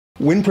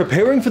When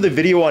preparing for the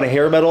video on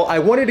hair metal, I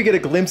wanted to get a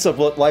glimpse of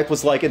what life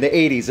was like in the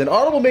 80s, and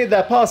Audible made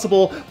that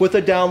possible with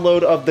a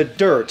download of The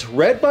Dirt,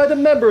 read by the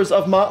members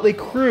of Mötley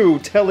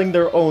Crüe telling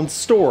their own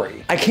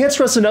story. I can't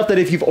stress enough that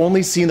if you've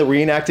only seen the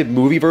reenacted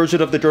movie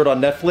version of The Dirt on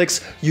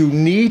Netflix, you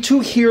need to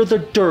hear The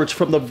Dirt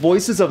from the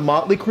voices of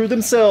Mötley Crüe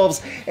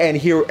themselves and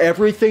hear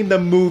everything the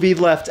movie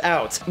left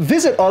out.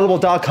 Visit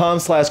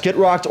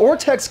audible.com/GetRocked or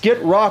text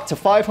GetRocked to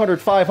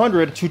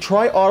 500-500 to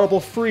try Audible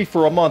free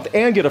for a month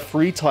and get a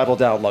free title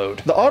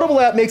download. The Audible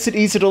app makes it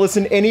easy to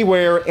listen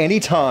anywhere,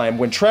 anytime,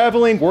 when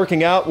traveling,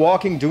 working out,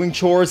 walking, doing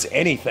chores,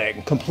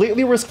 anything.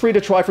 Completely risk-free to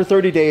try for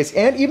 30 days,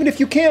 and even if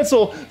you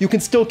cancel, you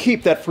can still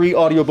keep that free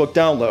audiobook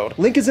download.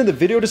 Link is in the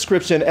video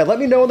description, and let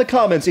me know in the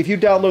comments if you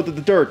downloaded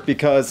The Dirt,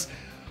 because,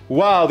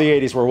 wow, the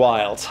 80s were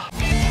wild.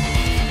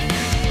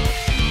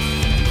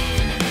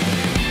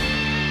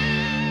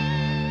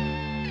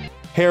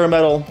 Hair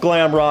metal,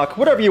 glam rock,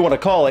 whatever you want to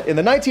call it, in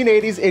the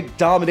 1980s it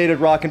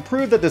dominated rock and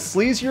proved that the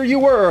sleazier you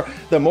were,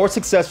 the more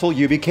successful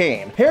you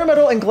became. Hair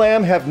metal and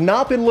glam have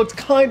not been looked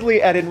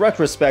kindly at in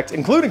retrospect,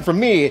 including from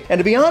me, and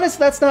to be honest,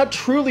 that's not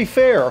truly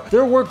fair.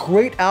 There were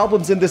great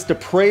albums in this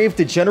depraved,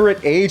 degenerate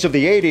age of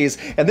the 80s,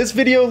 and this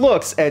video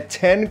looks at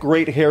 10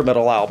 great hair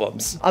metal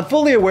albums. I'm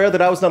fully aware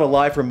that I was not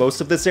alive for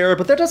most of this era,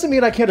 but that doesn't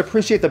mean I can't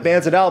appreciate the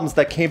bands and albums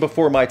that came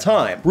before my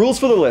time. Rules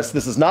for the list: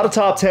 this is not a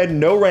top 10,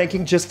 no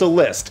ranking, just a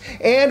list,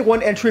 and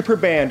one entry per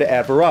band to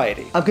add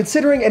variety. I'm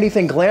considering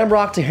anything glam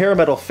rock to hair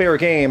metal fair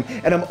game,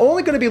 and I'm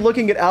only going to be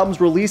looking at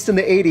albums released in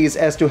the 80s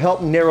as to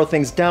help narrow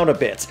things down a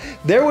bit.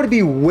 There would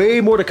be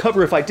way more to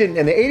cover if I didn't,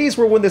 and the 80s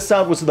were when this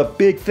sound was the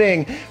big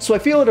thing, so I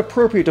feel it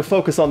appropriate to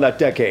focus on that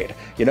decade.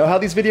 You know how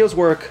these videos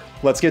work,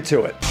 let's get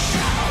to it.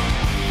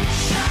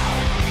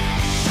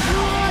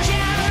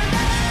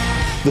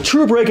 The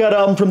true breakout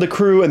album from The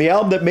Crüe and the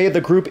album that made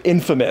the group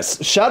infamous.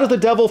 Shout at the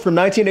Devil from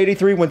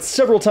 1983 went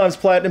several times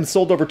platinum,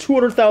 sold over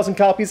 200,000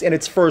 copies in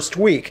its first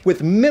week,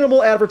 with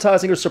minimal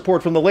advertising or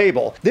support from the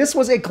label. This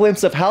was a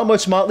glimpse of how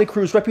much Mötley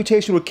Crüe's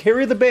reputation would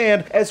carry the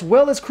band, as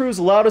well as Crüe's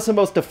loudest and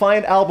most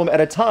defiant album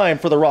at a time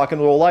for the rock and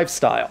roll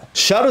lifestyle.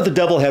 Shout at the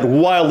Devil had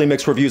wildly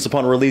mixed reviews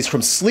upon release,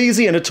 from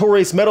sleazy and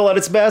notorious metal at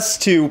its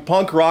best to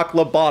punk rock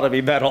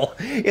lobotomy metal.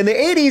 In the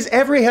 80s,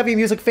 every heavy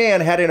music fan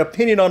had an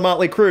opinion on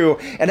Mötley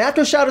Crüe, and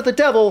after Shout at the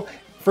Devil,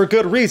 for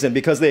good reason,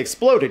 because they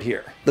exploded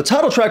here. The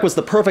title track was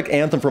the perfect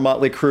anthem for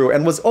Mötley Crüe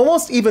and was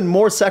almost even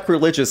more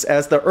sacrilegious,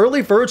 as the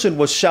early version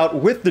was Shout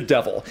with the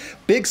Devil.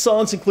 Big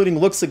songs including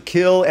Looks to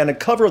Kill and a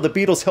cover of the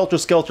Beatles' Helter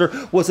Skelter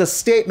was a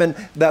statement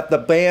that the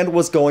band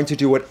was going to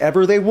do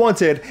whatever they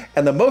wanted,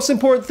 and the most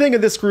important thing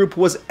in this group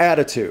was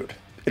attitude.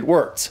 It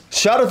worked.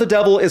 Shout at the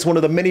Devil is one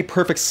of the many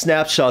perfect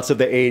snapshots of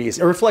the 80s.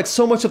 It reflects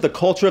so much of the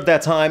culture of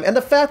that time, and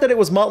the fact that it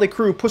was Mötley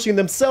Crüe pushing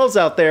themselves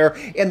out there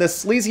in the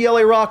sleazy LA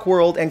rock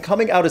world and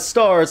coming out as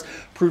stars,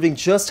 proving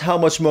just how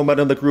much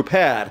momentum the group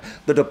had.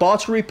 The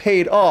debauchery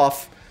paid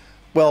off.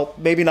 Well,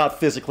 maybe not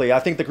physically. I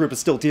think the group is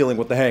still dealing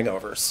with the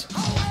hangovers.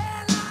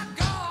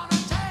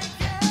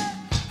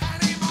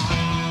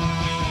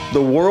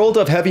 The world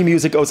of heavy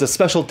music owes a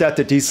special debt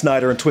to Dee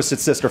Snider and Twisted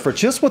Sister for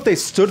just what they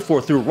stood for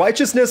through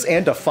righteousness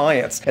and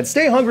defiance. And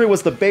Stay Hungry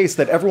was the base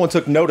that everyone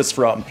took notice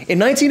from. In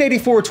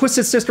 1984,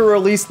 Twisted Sister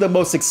released the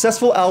most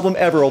successful album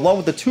ever, along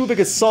with the two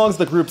biggest songs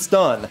the group's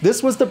done.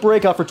 This was the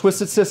breakout for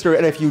Twisted Sister,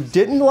 and if you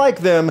didn't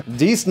like them,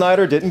 Dee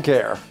Snider didn't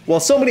care.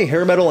 While so many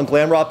hair metal and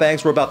glam rock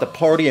bands were about the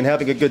party and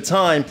having a good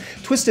time,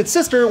 Twisted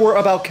Sister were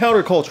about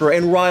counterculture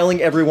and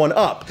riling everyone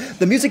up.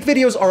 The music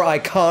videos are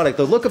iconic.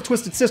 The look of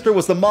Twisted Sister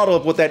was the model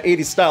of what that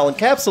 80s style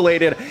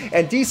encapsulated,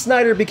 and Dee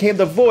Snider became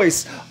the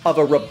voice of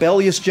a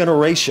rebellious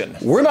generation.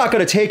 We're Not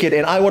Gonna Take It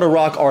and I Wanna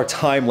Rock are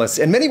timeless.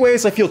 In many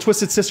ways, I feel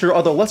Twisted Sister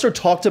are the lesser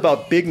talked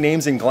about big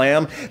names in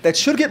glam that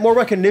should get more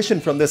recognition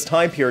from this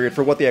time period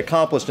for what they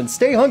accomplished, and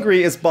Stay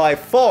Hungry is by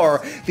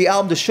far the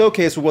album to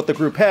showcase what the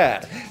group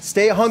had.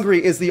 Stay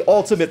Hungry is the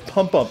ultimate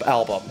pump-up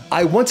album.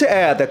 I want to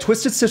add that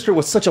Twisted Sister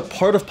was such a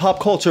part of pop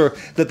culture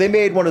that they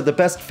made one of the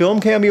best film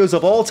cameos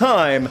of all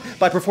time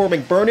by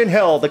performing Burn in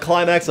Hell, the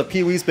climax of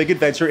Pee-wee's Big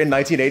Adventure in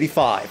 1985.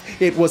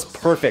 It was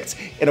perfect.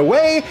 In a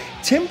way,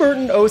 Tim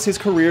Burton owes his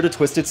career to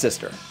Twisted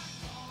Sister.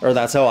 Or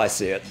that's how I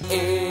see it.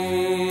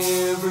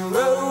 Every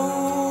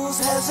rose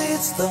has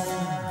its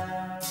thorn.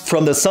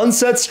 From the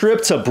Sunset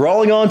Strip to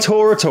Brawling on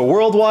Tour to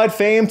worldwide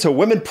fame to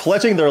women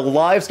pledging their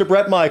lives to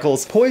Bret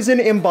Michaels, Poison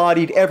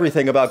embodied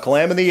everything about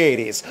glam in the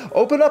 80s.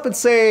 Open up and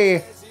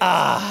say,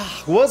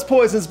 was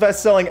Poison's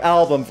best-selling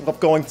album,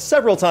 going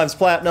several times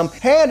platinum,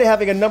 and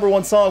having a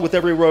 #1 song with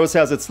Every Rose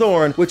Has Its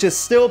Thorn, which is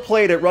still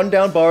played at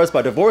rundown bars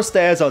by divorced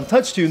dads on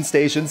touch-tune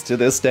stations to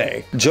this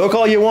day. Joke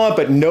all you want,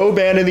 but no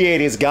band in the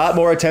 80s got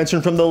more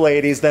attention from the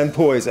ladies than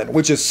Poison,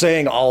 which is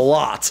saying a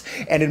lot.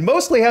 And it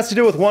mostly has to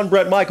do with one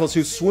Bret Michaels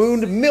who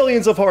swooned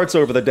millions of hearts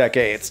over the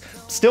decades.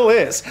 Still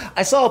is.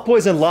 I saw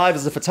Poison live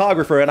as a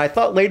photographer, and I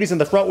thought ladies in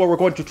the front row were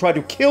going to try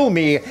to kill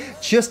me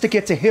just to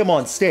get to him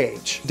on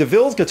stage.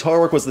 DeVille's guitar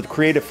work was the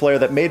creative flair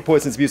that made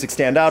Poison's music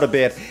stand out a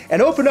bit,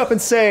 and open up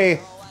and say,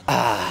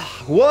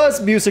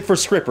 was music for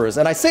strippers,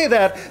 and I say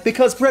that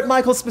because Bret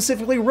Michaels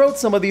specifically wrote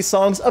some of these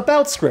songs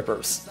about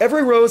strippers.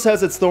 Every Rose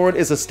Has Its Thorn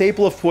is a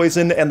staple of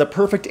Poison and the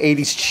perfect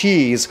 80s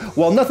cheese,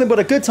 while Nothing But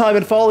a Good Time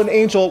and Fallen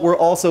Angel were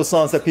also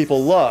songs that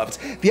people loved.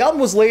 The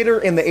album was later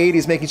in the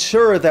 80s making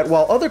sure that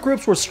while other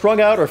groups were strung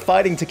out or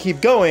fighting to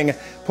keep going,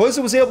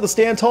 Poison was able to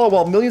stand tall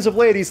while millions of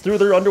ladies threw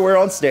their underwear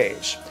on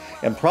stage.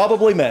 And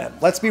probably men.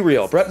 Let's be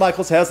real, Bret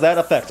Michaels has that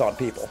effect on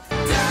people.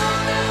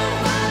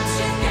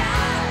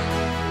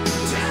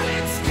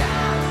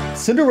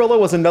 Cinderella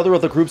was another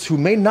of the groups who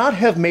may not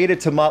have made it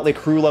to Mötley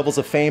Crüe levels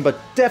of fame, but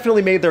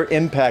definitely made their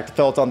impact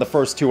felt on the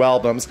first two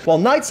albums. While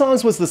Night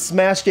Songs was the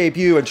smash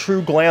debut and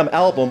true glam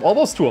album,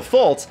 almost to a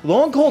fault,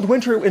 Long Cold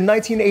Winter in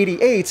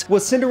 1988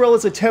 was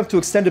Cinderella's attempt to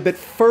extend a bit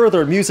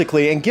further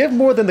musically and give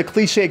more than the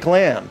cliche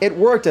glam. It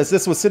worked, as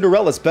this was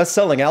Cinderella's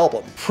best-selling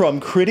album. From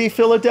Gritty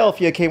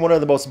Philadelphia came one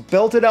of the most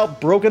belted-out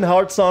broken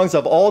heart songs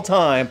of all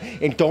time,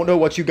 and Don't Know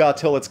What You Got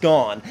Till It's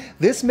Gone.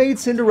 This made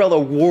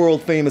Cinderella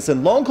world famous,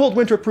 and Long Cold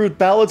Winter proved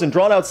ballads and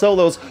drawn-out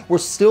solos were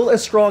still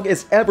as strong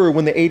as ever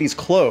when the 80s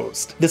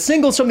closed. The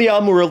singles from the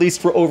album were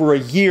released for over a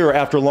year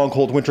after Long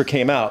Cold Winter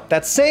came out.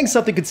 That's saying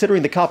something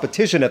considering the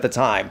competition at the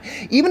time.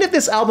 Even if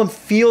this album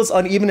feels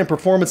uneven in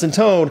performance and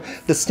tone,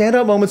 the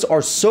standout moments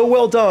are so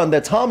well done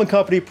that Tom and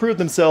company proved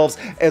themselves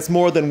as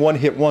more than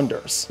one-hit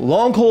wonders.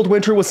 Long Cold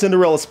Winter was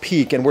Cinderella's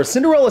peak, and where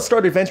Cinderella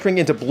started venturing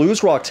into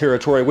blues rock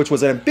territory, which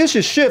was an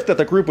ambitious shift that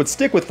the group would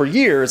stick with for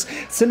years,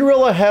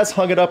 Cinderella has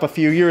hung it up a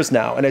few years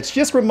now, and it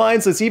just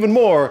reminds us even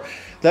more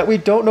that we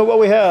don't know what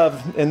we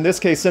have, in this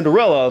case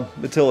Cinderella,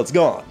 until it's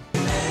gone.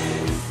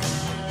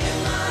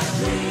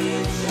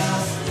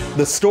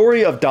 The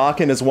story of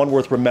Dokken is one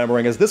worth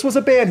remembering, as this was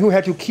a band who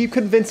had to keep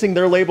convincing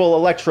their label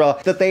Elektra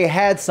that they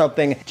had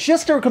something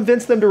just to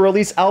convince them to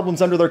release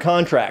albums under their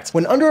contracts.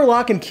 When Under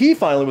Lock and Key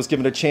finally was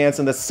given a chance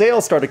and the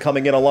sales started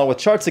coming in along with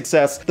chart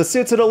success, the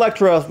suits at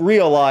Elektra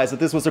realized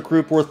that this was a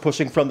group worth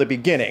pushing from the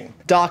beginning.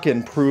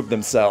 Dokken proved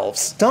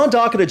themselves. Don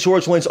Dokken and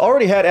George Lynch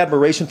already had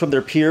admiration from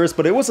their peers,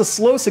 but it was a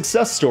slow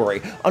success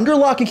story. Under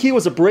Lock and Key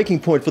was a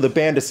breaking point for the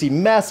band to see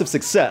massive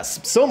success,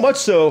 so much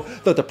so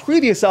that the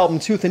previous album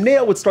Tooth and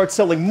Nail would start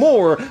selling more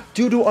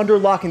due to Under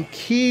Lock and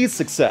Key's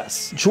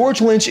success.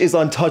 George Lynch is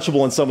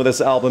untouchable in some of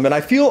this album, and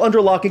I feel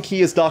Under Lock and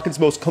Key is Dokken's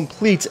most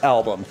complete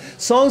album.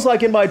 Songs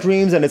like In My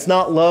Dreams and It's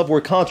Not Love were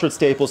concert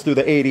staples through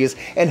the 80s,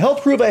 and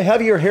helped prove a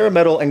heavier hair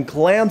metal and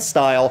glam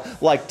style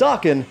like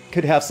Dokken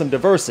could have some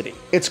diversity.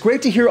 It's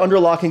great to hear Under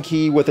Lock and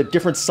Key with a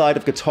different side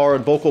of guitar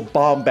and vocal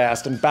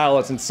bombast and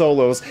ballads and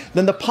solos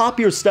than the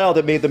poppier style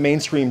that made the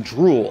mainstream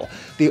drool.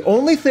 The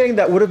only thing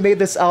that would have made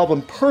this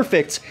album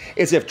perfect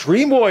is if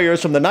Dream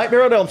Warriors from the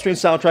Nightmare on Elm Street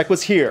soundtrack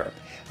was here.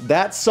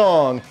 That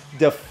song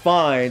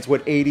defines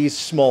what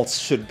 80s schmaltz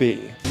should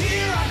be.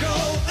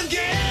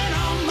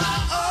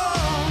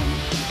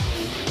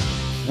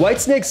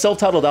 Whitesnake's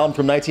self-titled album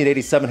from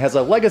 1987 has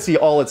a legacy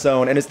all its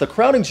own, and is the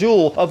crowning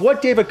jewel of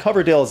what David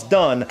Coverdale has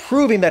done,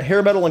 proving that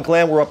hair metal and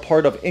glam were a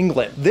part of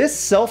England. This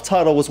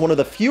self-title was one of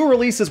the few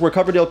releases where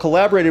Coverdale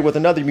collaborated with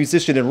another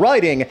musician in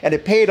writing, and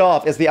it paid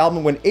off as the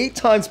album went 8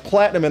 times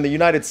platinum in the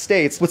United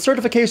States, with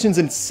certifications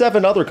in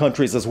 7 other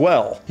countries as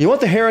well. You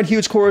want the hair and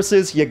huge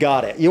choruses? You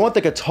got it. You want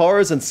the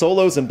guitars and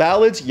solos and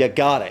ballads? You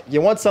got it. You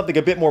want something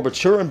a bit more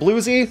mature and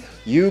bluesy?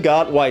 You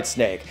got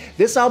Whitesnake.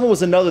 This album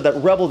was another that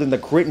reveled in the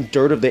grit and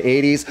dirt of the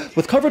 80s,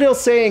 with Coverdale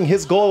saying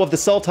his goal of the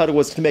self-title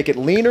was to make it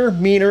leaner,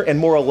 meaner, and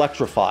more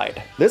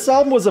electrified. This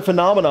album was a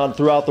phenomenon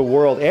throughout the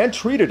world and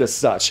treated as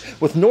such,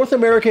 with North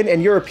American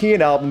and European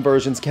album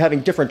versions having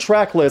different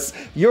track lists,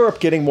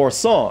 Europe getting more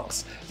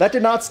songs. That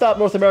did not stop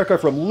North America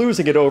from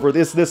losing it over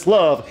This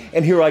Love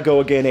and Here I Go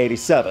Again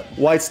 87.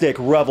 Whitesnake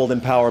reveled in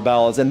power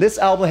ballads, and this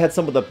album had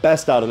some of the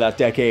best out of that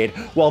decade.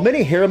 While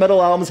many hair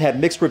metal albums had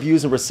mixed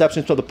reviews and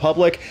receptions from the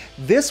public,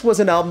 this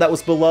was an album that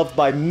was beloved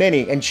by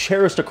many and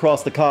cherished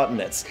across the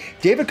continents.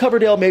 David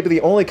Coverdale may be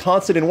the only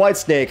constant in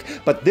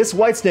Whitesnake, but this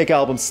Whitesnake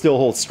album still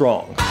holds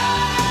strong.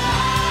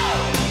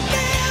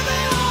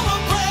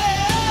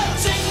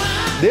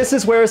 This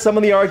is where some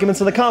of the arguments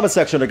in the comment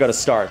section are going to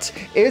start.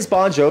 Is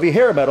Bon Jovi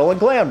hair metal and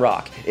glam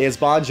rock? Is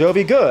Bon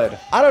Jovi good?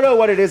 I don't know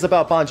what it is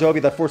about Bon Jovi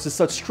that forces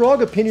such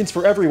strong opinions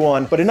for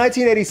everyone, but in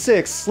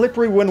 1986,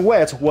 Slippery When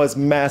Wet was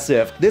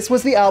massive. This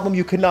was the album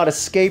you could not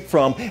escape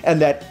from and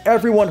that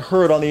everyone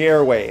heard on the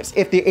airwaves.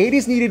 If the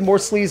 80s needed more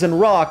sleaze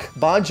and rock,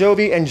 Bon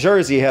Jovi and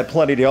Jersey had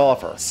plenty to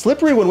offer.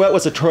 Slippery When Wet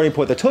was a turning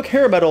point that took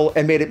hair metal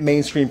and made it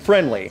mainstream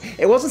friendly.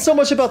 It wasn't so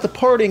much about the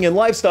partying and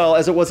lifestyle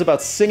as it was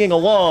about singing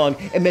along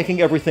and making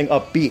everything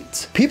upbeat.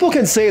 People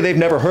can say they've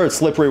never heard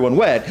Slippery When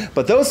Wet,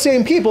 but those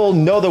same people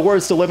know the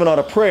words to Living on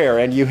a Prayer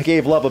and You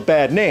Gave Love a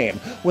Bad Name.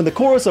 When the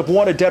chorus of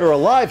Wanted Dead or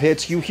Alive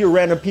hits, you hear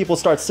random people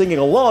start singing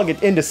along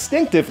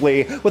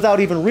indistinctively without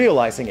even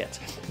realizing it.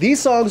 These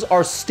songs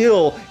are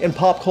still in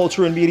pop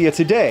culture and media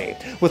today.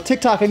 With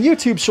TikTok and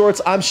YouTube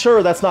shorts, I'm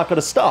sure that's not going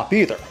to stop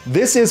either.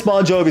 This is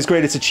Bon Jovi's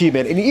greatest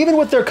achievement, and even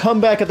with their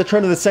comeback at the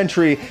turn of the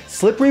century,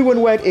 Slippery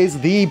When Wet is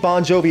the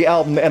Bon Jovi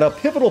album and a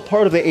pivotal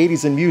part of the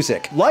 80s in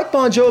music. Like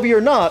Bon Jovi or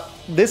not,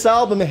 this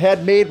album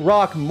had made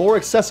rock more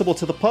accessible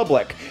to the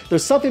public.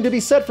 There's something to be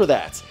said for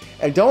that.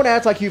 And don't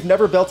act like you've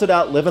never belted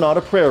out Living on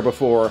a Prayer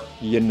before.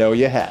 You know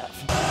you have.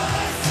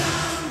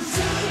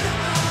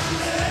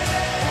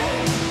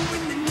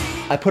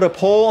 I put a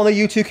poll on the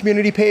YouTube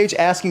community page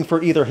asking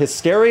for either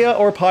Hysteria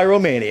or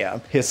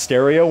Pyromania.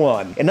 Hysteria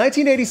won. In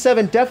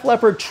 1987, Def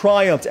Leppard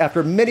triumphed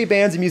after many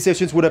bands and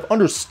musicians would have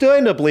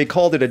understandably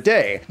called it a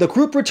day. The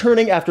group,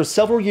 returning after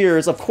several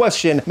years of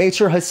question, made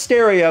sure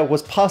Hysteria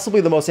was possibly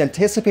the most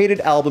anticipated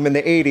album in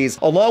the 80s,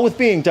 along with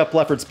being Def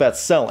Leppard's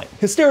best selling.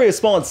 Hysteria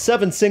spawned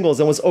 7 singles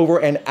and was over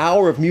an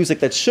hour of music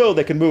that showed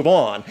they could move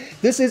on.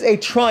 This is a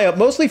triumph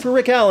mostly for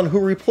Rick Allen,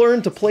 who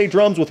relearned to play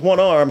drums with one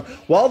arm,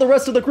 while the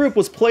rest of the group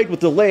was plagued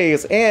with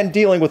delays and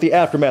dealing with the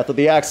aftermath of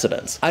the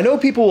accident. I know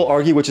people will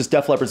argue which is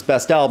Def Leppard's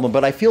best album,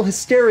 but I feel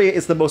Hysteria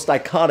is the most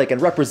iconic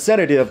and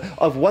representative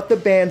of what the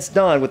band's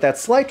done with that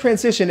slight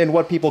transition in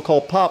what people call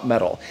pop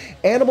metal.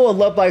 Animal and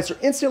Love Bites are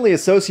instantly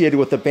associated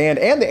with the band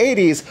and the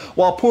 80s,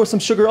 while Pour Some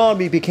Sugar On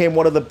Me became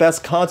one of the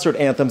best concert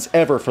anthems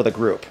ever for the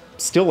group.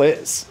 Still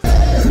is.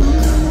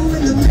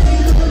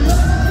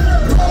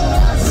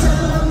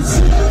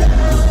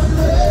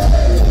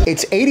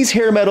 It's 80s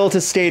hair metal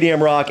to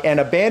stadium rock, and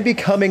a band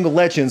becoming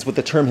legends with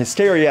the term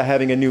hysteria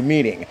having a new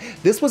meaning.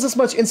 This was as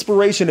much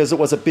inspiration as it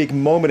was a big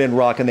moment in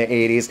rock in the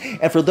 80s,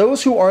 and for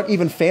those who aren't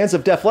even fans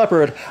of Def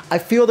Leppard, I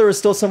feel there is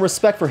still some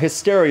respect for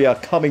hysteria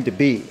coming to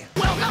be.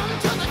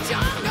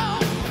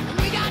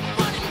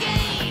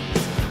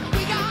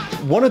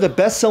 One of the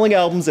best-selling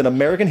albums in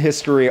American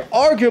history,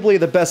 arguably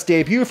the best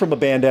debut from a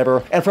band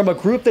ever, and from a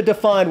group that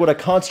defined what a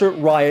concert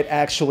riot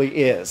actually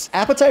is.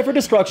 Appetite for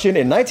Destruction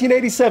in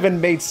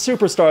 1987 made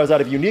superstars out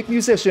of unique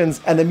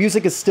musicians, and the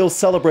music is still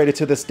celebrated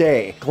to this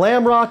day.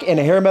 Glam rock and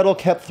hair metal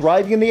kept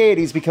thriving in the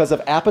 80s because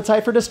of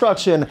Appetite for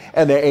Destruction,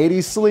 and the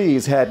 80s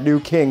sleaze had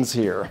new kings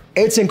here.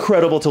 It's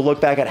incredible to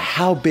look back at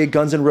how big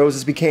Guns N'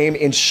 Roses became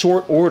in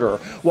short order.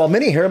 While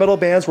many hair metal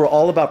bands were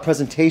all about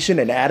presentation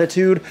and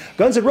attitude,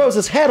 Guns N'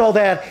 Roses had all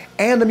that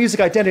and the music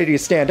identity to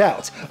stand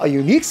out. A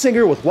unique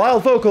singer with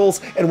wild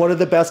vocals and one of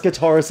the best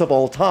guitarists of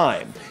all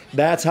time.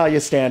 That's how you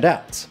stand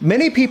out.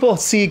 Many people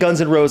see Guns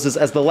N' Roses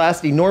as the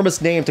last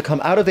enormous name to come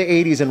out of the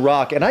 80s in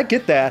rock, and I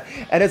get that,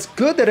 and it's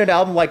good that an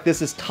album like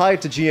this is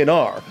tied to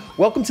GNR.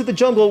 Welcome to the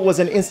Jungle was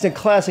an instant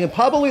classic and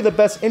probably the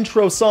best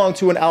intro song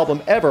to an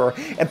album ever,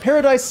 and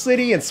Paradise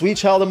City and Sweet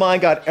Child of Mine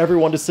got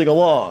everyone to sing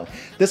along.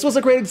 This was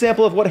a great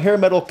example of what hair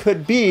metal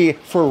could be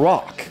for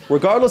rock.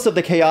 Regardless of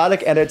the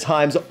chaotic and at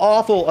times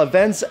awful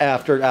events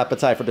after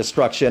Appetite for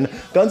Destruction,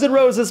 Guns N'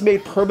 Roses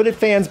made permanent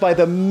fans by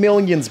the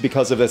millions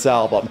because of this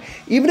album.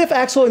 Even if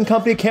Axl and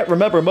company can't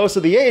remember most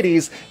of the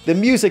 80s, the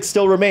music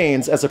still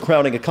remains as a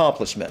crowning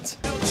accomplishment.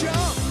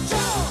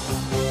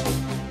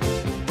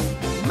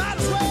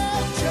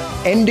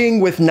 Ending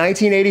with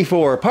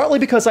 1984, partly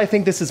because I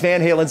think this is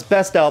Van Halen's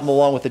best album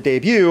along with the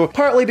debut,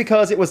 partly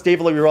because it was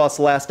David Lee Roth's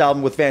last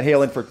album with Van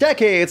Halen for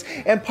decades,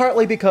 and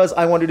partly because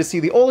I wanted to see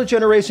the older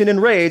generation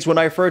enraged when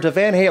I referred to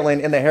Van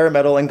Halen in the hair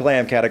metal and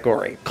glam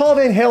category. Call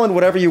Van Halen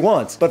whatever you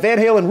want, but Van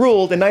Halen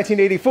ruled, and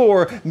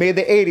 1984 made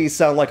the 80s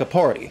sound like a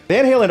party.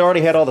 Van Halen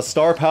already had all the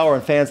star power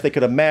and fans they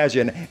could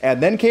imagine,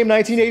 and then came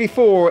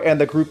 1984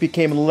 and the group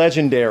became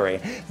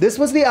legendary. This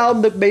was the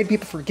album that made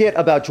people forget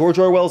about George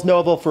Orwell's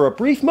novel for a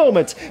brief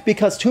moment,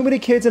 because too many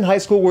kids in high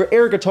school were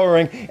air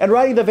guitaring and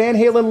writing the Van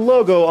Halen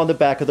logo on the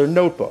back of their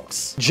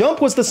notebooks.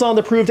 Jump was the song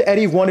that proved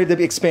Eddie wanted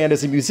to expand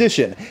as a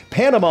musician.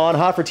 Panama and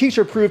Hot for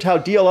Teacher proved how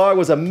DLR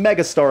was a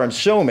megastar and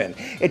showman.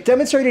 It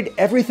demonstrated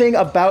everything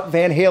about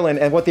Van Halen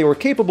and what they were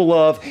capable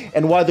of,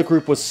 and why the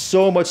group was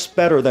so much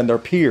better than their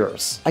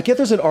peers. I get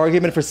there's an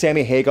argument for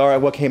Sammy Hagar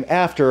and what came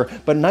after,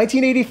 but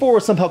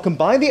 1984 somehow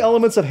combined the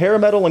elements of hair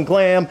metal and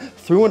glam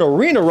through an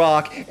arena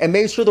rock and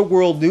made sure the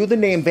world knew the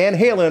name Van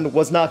Halen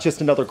was not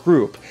just another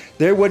group.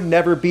 There would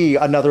never be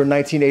another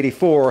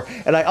 1984,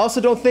 and I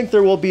also don't think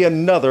there will be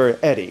another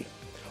Eddie.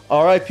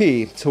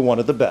 R.I.P. to one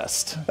of the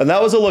best. And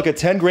that was a look at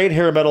 10 great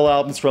hair metal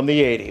albums from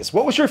the 80s.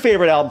 What was your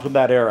favorite album from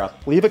that era?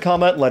 Leave a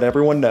comment and let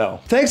everyone know.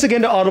 Thanks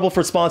again to Audible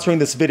for sponsoring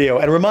this video,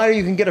 and a reminder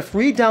you can get a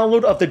free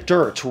download of The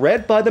Dirt,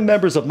 read by the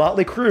members of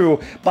Mötley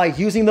Crüe, by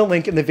using the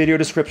link in the video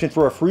description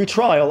for a free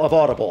trial of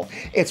Audible.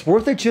 It's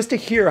worth it just to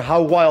hear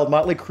how wild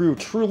Mötley Crüe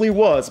truly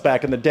was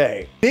back in the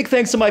day. Big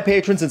thanks to my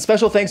patrons, and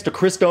special thanks to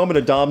Chris Doman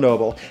and Dom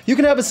Noble. You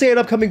can have a say in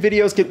upcoming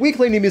videos, get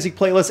weekly new music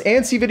playlists,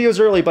 and see videos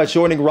early by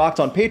joining Rocked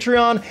on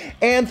Patreon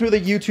and through the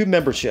YouTube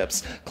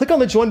memberships. Click on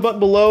the join button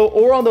below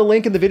or on the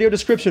link in the video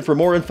description for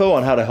more info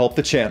on how to help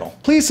the channel.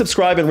 Please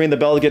subscribe and ring the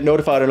bell to get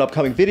notified on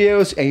upcoming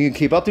videos, and you can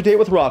keep up to date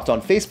with Rocked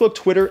on Facebook,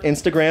 Twitter,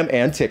 Instagram,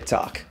 and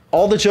TikTok.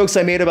 All the jokes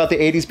I made about the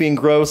 80s being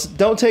gross,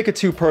 don't take it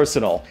too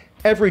personal.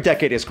 Every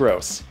decade is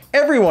gross.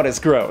 Everyone is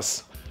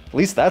gross. At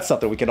least that's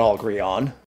something we can all agree on.